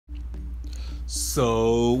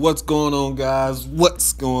So what's going on, guys?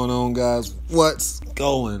 What's going on, guys? What's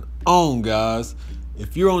going on, guys?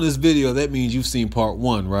 If you're on this video, that means you've seen part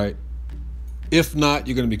one, right? If not,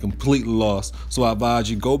 you're going to be completely lost. So I advise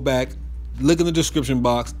you go back, look in the description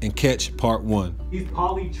box, and catch part one. These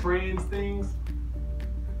poly-trans things,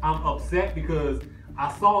 I'm upset because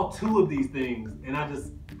I saw two of these things and I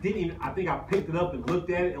just didn't even, I think I picked it up and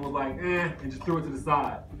looked at it and was like, and just threw it to the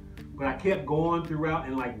side. But I kept going throughout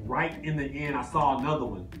and like right in the end, I saw another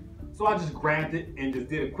one. So I just grabbed it and just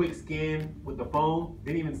did a quick scan with the phone.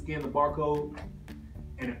 Didn't even scan the barcode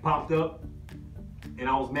and it popped up. And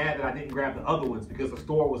I was mad that I didn't grab the other ones because the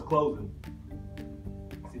store was closing.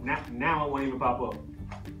 See, now it won't even pop up.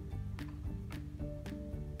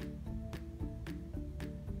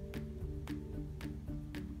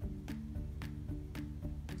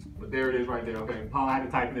 But there it is right there, okay. Paul, I had to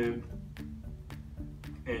type it in.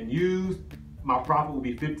 And used, my profit will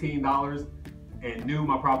be $15, and new,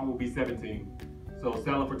 my profit will be $17. So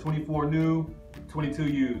selling for 24 new, 22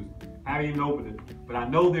 used. I haven't even opened it, but I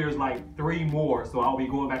know there's like 3 more, so I'll be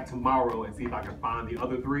going back tomorrow and see if I can find the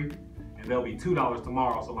other 3, and they'll be $2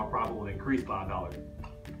 tomorrow, so my profit will increase by $1.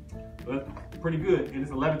 But that's pretty good, and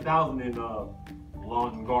it's $11,000 in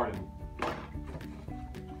lawn and garden.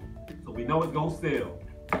 So we know it's gonna sell.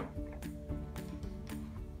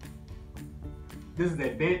 This is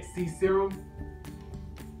Advanced C Serum.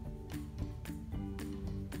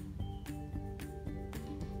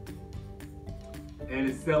 And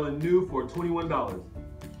it's selling new for $21.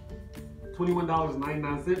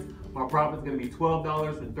 $21.99. My profit is going to be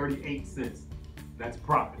 $12.38. That's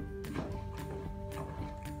profit.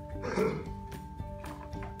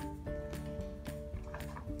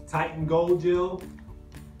 Titan Gold Gel.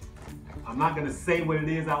 I'm not going to say what it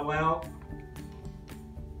is out loud,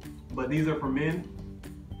 but these are for men.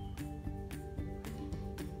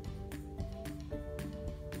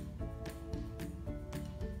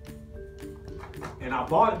 And I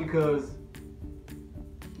bought it because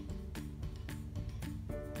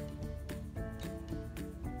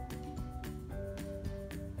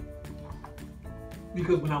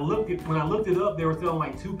when I looked it up, they were selling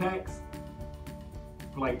like 2 packs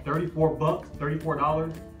for like $34,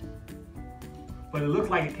 $34. But it looks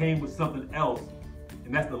like it came with something else,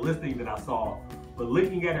 and that's the listing that I saw. But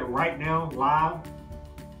looking at it right now, live,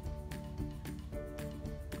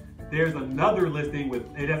 there's another listing with,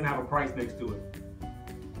 it doesn't have a price next to it.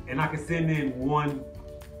 And I can send in one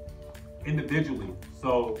individually.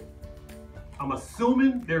 So I'm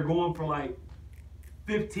assuming they're going for like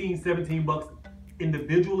 15, 17 bucks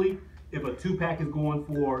individually if a 2-pack is going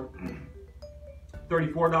for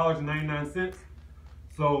 $34.99.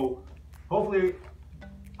 So hopefully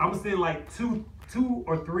I'm gonna send like two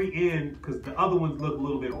or 3 in, because the other ones look a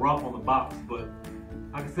little bit rough on the box, but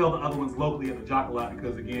I can sell the other ones locally at the Jock Lot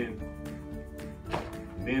because again,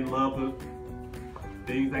 men love the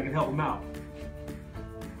things that can help them out.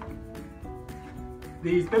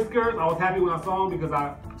 These fifth skirts, I was happy when I saw them because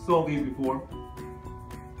I sold these before.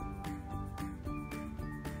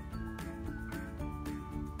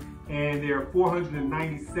 And they're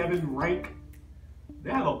 497 rank. They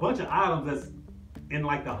have a bunch of items that's in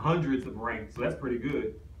like the hundreds of rank, so that's pretty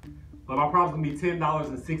good. But my profit's gonna be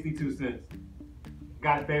 $10.62.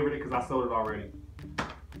 Got it favorited because I sold it already.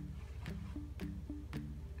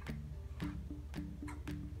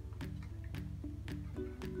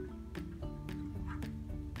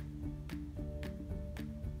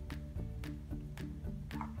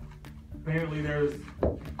 Apparently there's,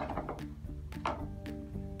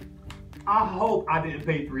 I hope I didn't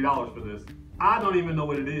pay $3 for this. I don't even know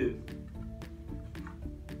what it is.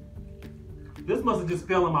 This must have just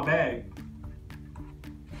fell in my bag.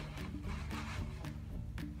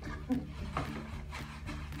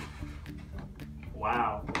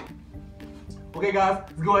 Wow. Okay guys,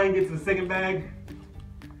 let's go ahead and get to the second bag.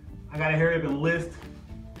 I gotta hurry up and list.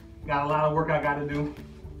 Got a lot of work I gotta do.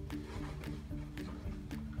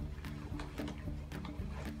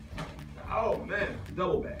 Oh man,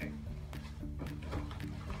 double bag.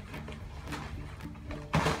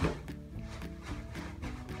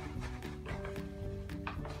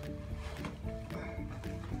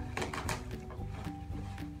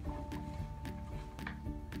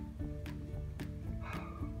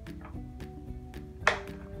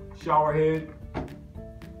 Shower head.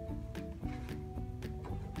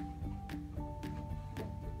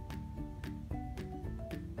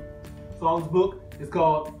 So this book is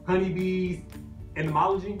called Honeybees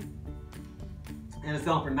Entomology, and it's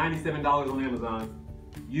selling for $97 on Amazon.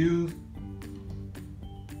 Used.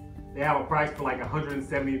 They have a price for like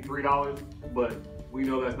 $173, but we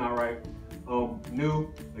know that's not right.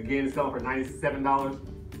 New. Again, it's selling for $97.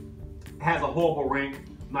 It has a horrible rank.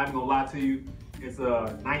 I'm not even gonna lie to you. It's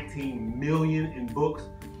 19 million in books,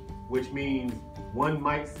 which means one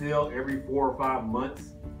might sell every 4 or 5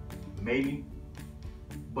 months, maybe.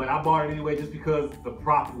 But I bought it anyway just because the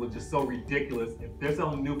profit was just so ridiculous. If they're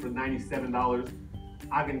selling New for $97,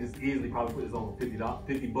 I can just easily probably put this on for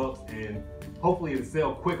 50 bucks, and hopefully it'll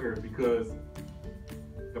sell quicker because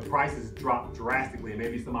the prices drop drastically, and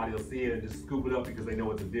maybe somebody will see it and just scoop it up because they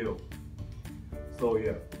know it's a deal. So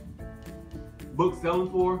yeah, book selling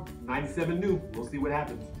for 97 New. We'll see what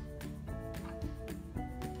happens.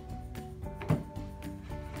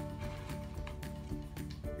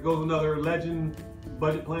 Here goes another Legend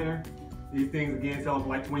budget planner. These things again selling for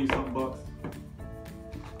like 20 something bucks.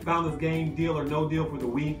 Found this game, Deal or No Deal, for the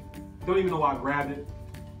Wii. Don't even know why I grabbed it.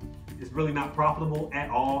 It's really not profitable at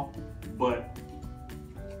all, but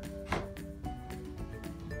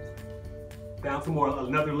found some more,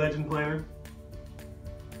 another Legend planner.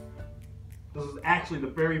 This is actually the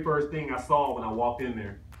very first thing I saw when I walked in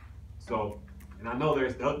there. So, and I know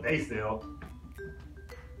there's stuff they sell.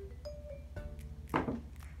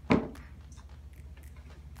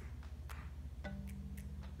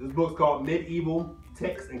 This book's called Medieval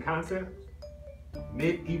Texts and Concepts.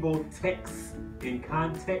 Medieval Texts and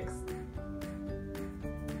Context.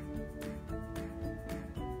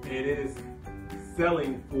 And it is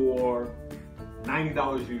selling for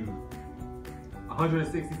 $90 used,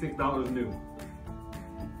 $166 new.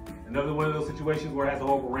 Another one of those situations where it has a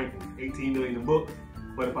horrible ranking, 18 million in books.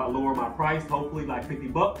 But if I lower my price, hopefully like 50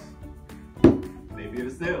 bucks, maybe it'll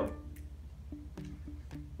sell.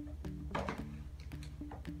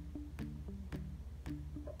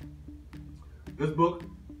 This book,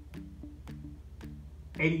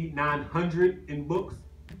 8,900 in books.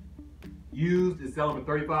 Used is selling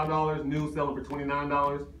for $35, new selling for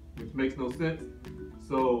 $29, which makes no sense.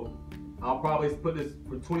 So I'll probably put this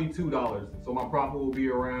for $22. So my profit will be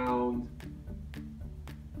around,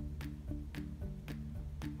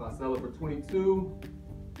 if I sell it for 22,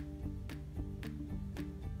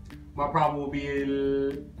 my profit will be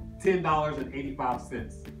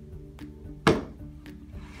 $10.85.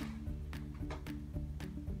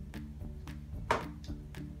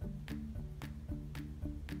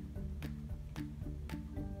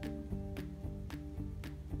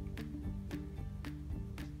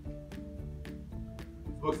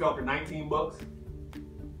 Books sell for 19 bucks.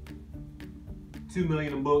 2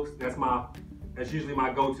 million in books. That's usually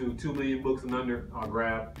my go-to. 2 million books and under, I'll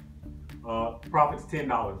grab. Profit's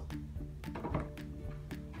 $10.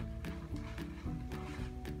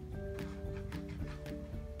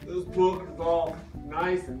 This book is all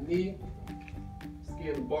nice and neat.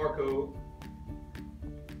 Scan the barcode.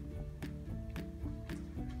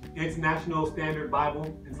 International Standard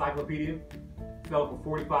Bible Encyclopedia. Sell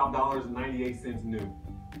for $45.98 new.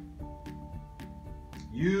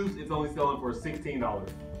 Used, it's only selling for $16.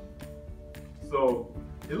 So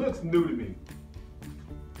it looks new to me.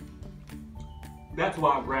 That's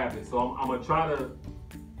why I grabbed it. So I'm gonna try to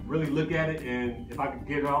really look at it, and if I can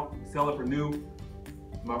get it out, sell it for new,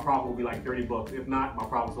 my profit will be like 30 bucks. If not, my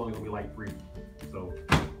profit's only gonna be like free. So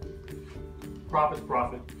profit's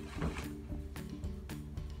profit.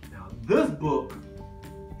 Now this book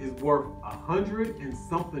is worth 100 and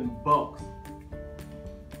something bucks.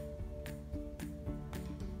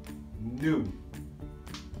 New.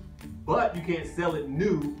 But you can't sell it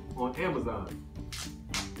new on Amazon.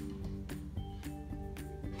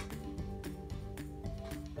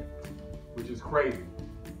 Which is crazy.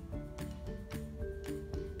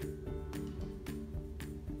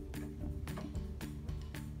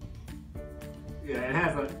 Yeah, it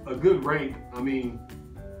has a good rank. I mean,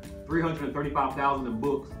 335,000 in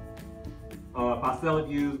books. If I sell it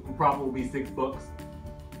used, my profit will be $6.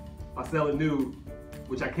 If I sell it new,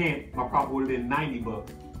 which I can't, my profit would have been 90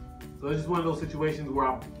 bucks. So it's just one of those situations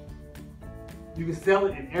where you can sell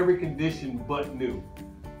it in every condition but new.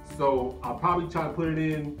 So I'll probably try to put it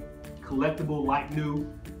in collectible like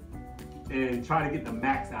new and try to get the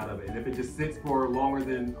max out of it. And if it just sits for longer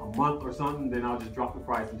than a month or something, then I'll just drop the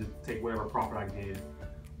price and just take whatever profit I can.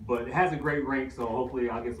 But it has a great rank, so hopefully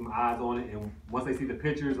I'll get some eyes on it. And once they see the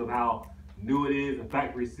pictures of how new it is and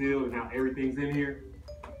factory sealed and how everything's in here,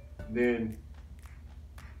 then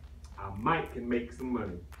I might can make some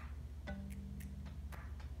money.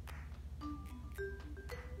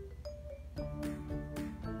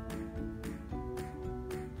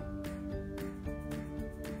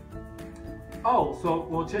 Oh, so,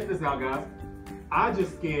 well, check this out, guys. I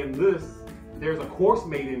just scanned this. There's a course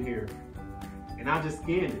made in here, and I just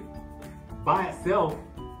scanned it. By itself,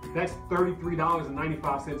 that's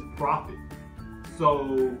 $33.95 profit.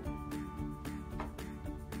 So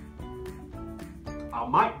I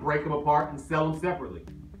might break them apart and sell them separately.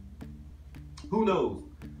 Who knows?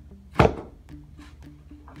 I'm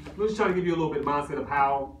just trying to give you a little bit of mindset of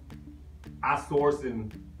how I source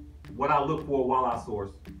and what I look for while I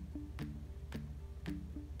source.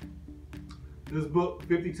 This book,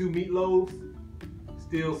 52 Meatloaves,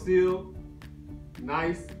 still sealed,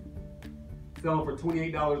 nice. Selling for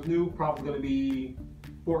 $28 new, profit's gonna be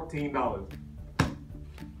 $14.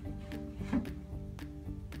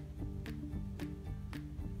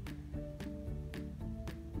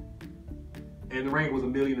 And the rank was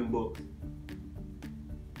 1 million in books.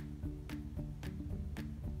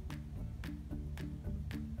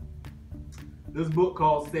 This book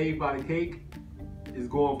called Saved by the Cake is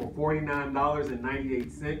going for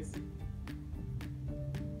 $49.98.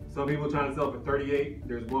 Some people are trying to sell it for $38.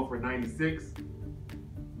 There's one for $96.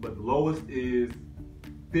 But the lowest is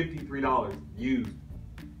 $53 used.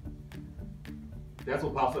 That's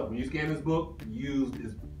what pops up. When you scan this book, used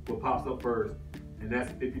is what pops up first. And that's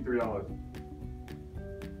 $53.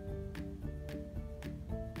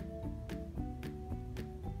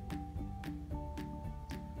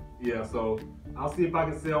 Yeah, so I'll see if I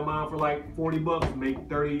can sell mine for like 40 bucks and make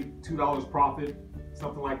 $32 profit,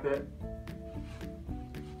 something like that.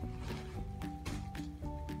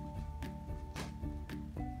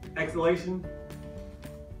 Exhalation.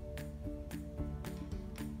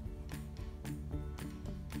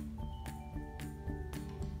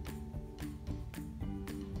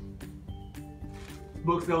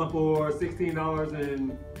 Book selling for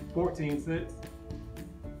 $16.14.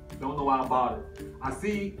 Don't know why I bought it. I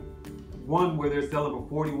see one where they're selling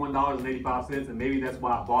for $41.85, and maybe that's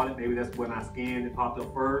why I bought it. Maybe that's when I scanned it, popped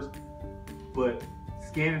up first. But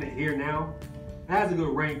scanning it here now, it has a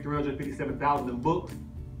good rank, 357,000 in books.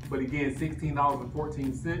 But again,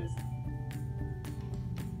 $16.14.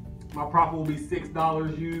 My profit will be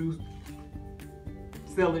 $6 used.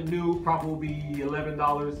 Sell it new, profit will be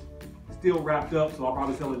 $11. Still wrapped up, so I'll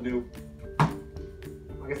probably sell it new.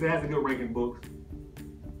 Like I said, it has a good rank in books.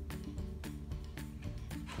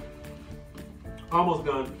 Almost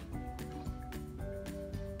done.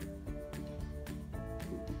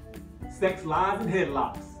 Sex, Lies, and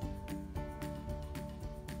Headlocks.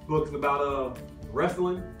 Book's about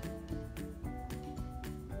wrestling.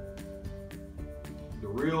 The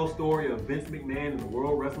real story of Vince McMahon and the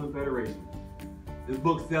World Wrestling Federation. This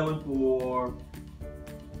book's selling for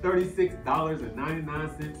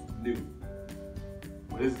 $36.99 new.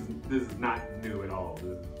 Well, this is not new at all.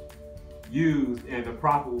 This is used, and the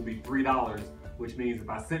profit will be $3, which means if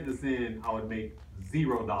I sent this in, I would make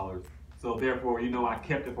 $0. So therefore, you know, I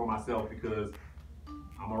kept it for myself because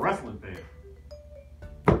I'm a wrestling fan.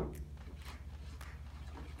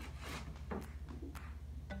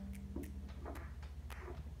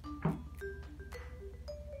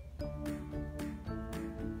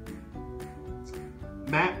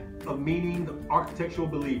 Map of Meaning, the Architectural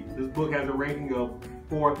Belief. This book has a ranking of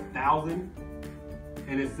 4,000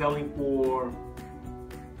 and it's selling for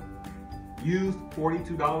used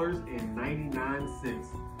 $42.99.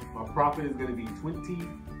 My profit is going to be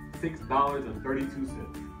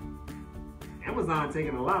 $26.32. Amazon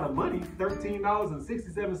taking a lot of money,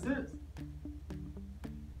 $13.67.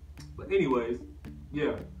 But anyways,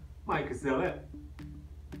 yeah, might could sell that.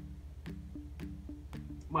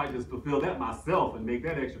 Might just fulfill that myself and make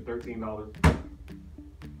that extra $13.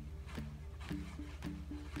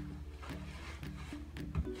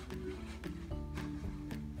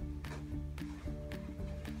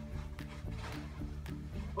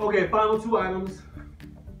 Okay, final 2 items.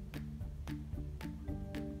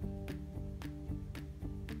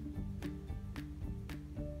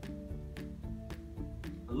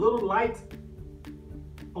 A little light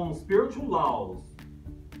on spiritual laws.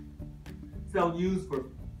 Selling used for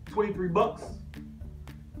 23 bucks.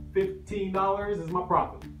 $15 is my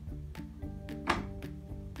profit,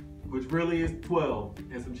 which really is 12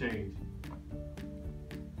 and some change.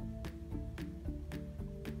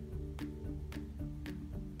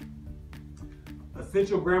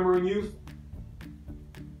 Essential Grammar and Use.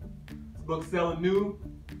 This book's selling new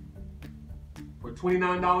for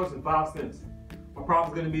 $29.05. My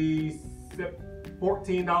profit's going to be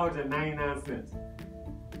 $14.99.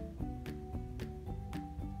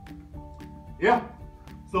 Yeah,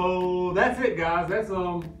 so that's it, guys. That's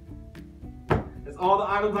all the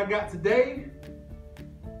items I got today.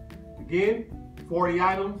 Again, 40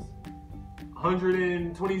 items,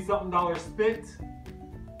 $120 something spent.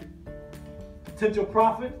 Potential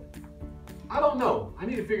profit, I don't know. I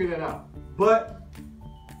need to figure that out. But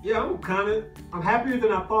yeah, I'm happier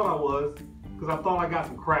than I thought I was, because I thought I got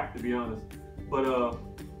some crap, to be honest. But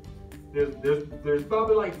there's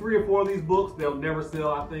probably like 3 or 4 of these books they'll never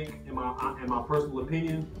sell, I think, in my personal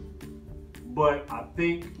opinion. But I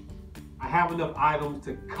think I have enough items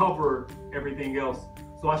to cover everything else,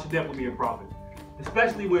 so I should definitely be in profit.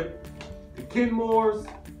 Especially with the Kenmores,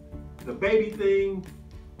 the baby thing,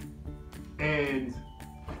 and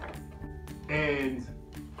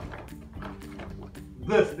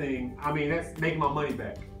this thing. I mean, that's making my money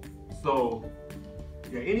back. So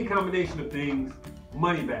yeah, any combination of things,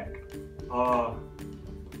 money back.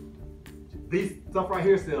 These stuff right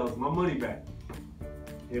here sells, my money back.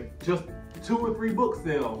 If just 2 or 3 books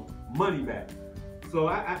sell, money back. So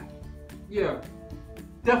yeah,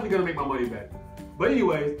 definitely gonna make my money back. But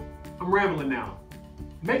anyways, I'm rambling now.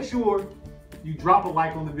 Make sure you drop a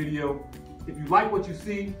like on the video. If you like what you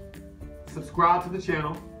see, subscribe to the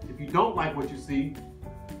channel. If you don't like what you see,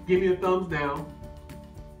 give me a thumbs down.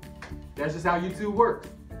 That's just how YouTube works.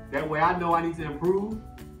 That way I know I need to improve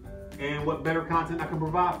and what better content I can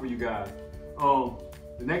provide for you guys.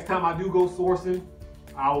 The next time I do go sourcing,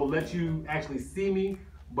 I will let you actually see me.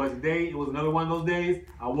 But today, it was another one of those days.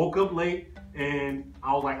 I woke up late and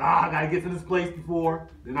I was like, I gotta get to this place before.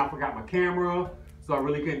 Then I forgot my camera, so I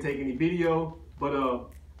really couldn't take any video. But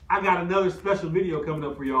I got another special video coming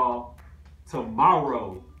up for y'all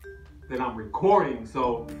tomorrow that I'm recording.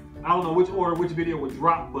 So I don't know which order, which video would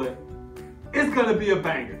drop, but it's gonna be a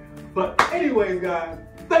banger. But anyways, guys,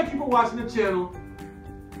 thank you for watching the channel.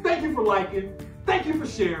 Thank you for liking. Thank you for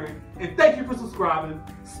sharing. And thank you for subscribing.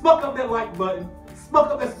 Smuck up that like button. Smuck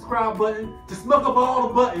up that subscribe button. Just smuck up all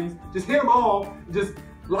the buttons. Just hit them all. Just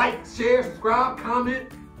like, share, subscribe,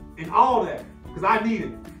 comment, and all that. Because I need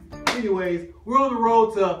it. Anyways, we're on the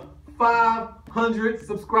road to 500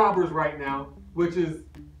 subscribers right now, which is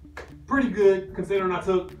pretty good considering I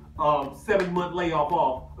took a 7-month layoff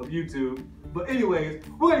off of YouTube. But anyways,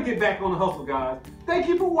 we're going to get back on the hustle, guys. Thank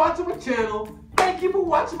you for watching my channel. Thank you for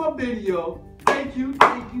watching my video. Thank you,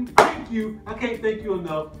 thank you, thank you. I can't thank you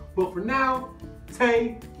enough. But for now,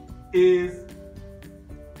 Tay is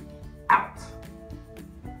out.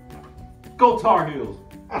 Go Tar Heels.